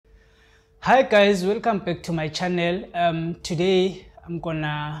Hi guys, welcome back to my channel. Today I'm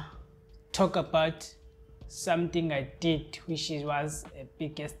gonna talk about something I did which was a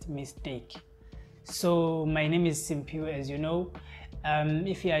biggest mistake. So my name is Seempossible, as you know.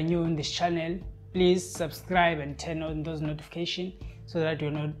 If you are new on this channel, please subscribe and turn on those notifications so that you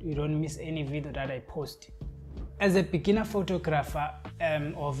don't miss any video that I post. As a beginner photographer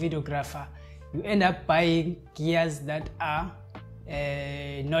or videographer, you end up buying gears that are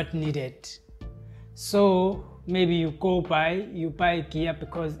not needed. So maybe you buy gear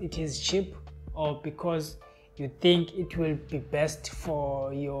because it is cheap or because you think it will be best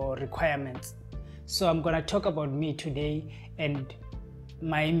for your requirements. So I'm gonna talk about me today and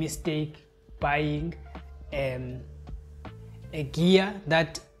my mistake buying a gear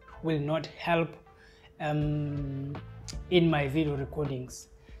that will not help in my video recordings.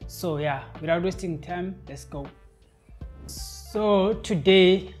 So yeah, without wasting time, let's go. So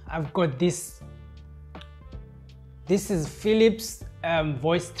today I've got this is Philips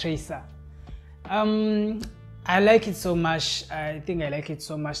voice tracer. I like it so much. I think I like it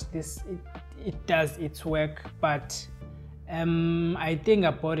so much. It does its work, but I think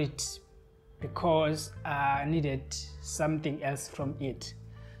I bought it because I needed something else from it.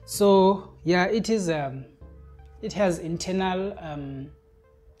 So yeah, it has internal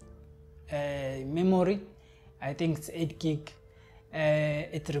memory. I think it's 8 gig.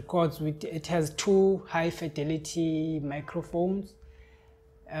 It has 2 high fidelity microphones.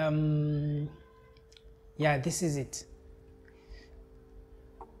 Yeah, this is it.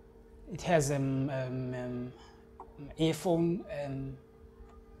 It has earphone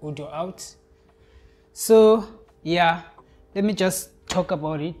audio out. So yeah, let me just talk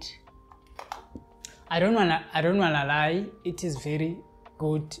about it. I don't wanna lie, it is very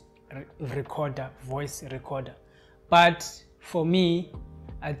good voice recorder, but for me,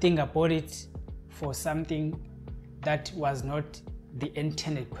 I think I bought it for something that was not the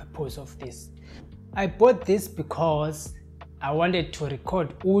intended purpose of this. I bought this because I wanted to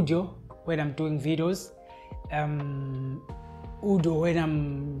record audio when I'm doing videos, audio when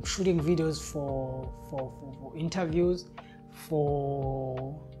I'm shooting videos for interviews,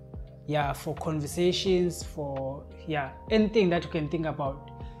 for conversations, for anything that you can think about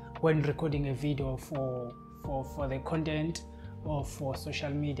when recording a video for the content or for social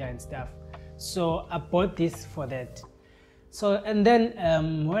media and stuff. So I bought this for that. So and then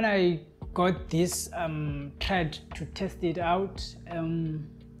when I got this, tried to test it out,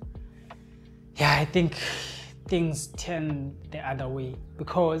 I think things turn the other way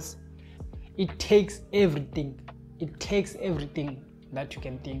because it takes everything that you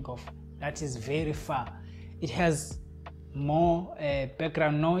can think of. That is very far. It has more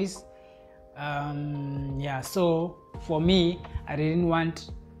background noise. So for me, I didn't want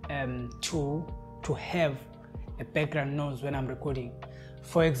to have a background noise when I'm recording.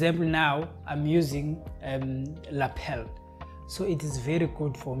 For example, now I'm using lapel, so it is very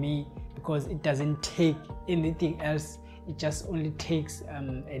good for me because it doesn't take anything else. It just only takes a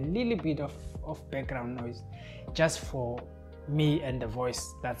little bit of background noise just for me and the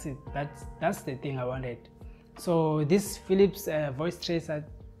voice. That's it. That's the thing I wanted. So this Philips voice tracer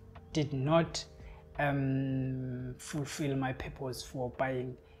did not fulfill my purpose for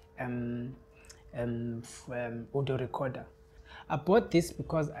buying audio recorder. I bought this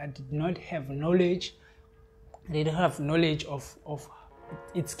because I did not have knowledge. I didn't have knowledge of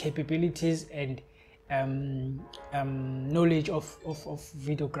its capabilities and knowledge of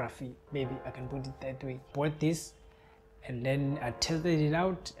videography. Maybe I can put it that way. Bought this and then I tested it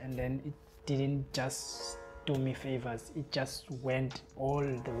out, and then it didn't just do me favors. It just went all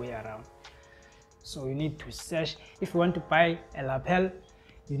the way around. So you need to search. If you want to buy a lapel,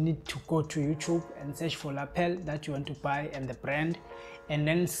 you need to go to YouTube and search for lapel that you want to buy and the brand, and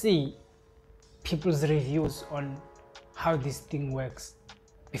then see people's reviews on how this thing works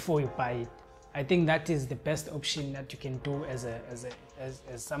before you buy it. I think that is the best option that you can do as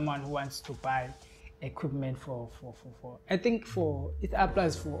someone who wants to buy equipment for I think it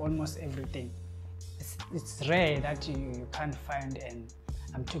applies for almost everything. It's rare that you can't find, and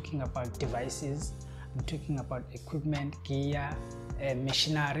I'm talking about devices, I'm talking about equipment, gear,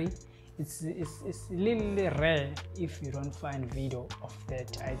 machinery. It's a little rare if you don't find video of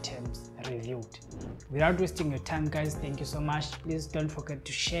that items reviewed. Without wasting your time, guys, thank you so much. Please don't forget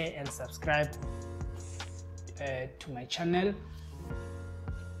to share and subscribe to my channel.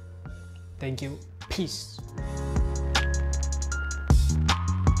 Thank you. Peace.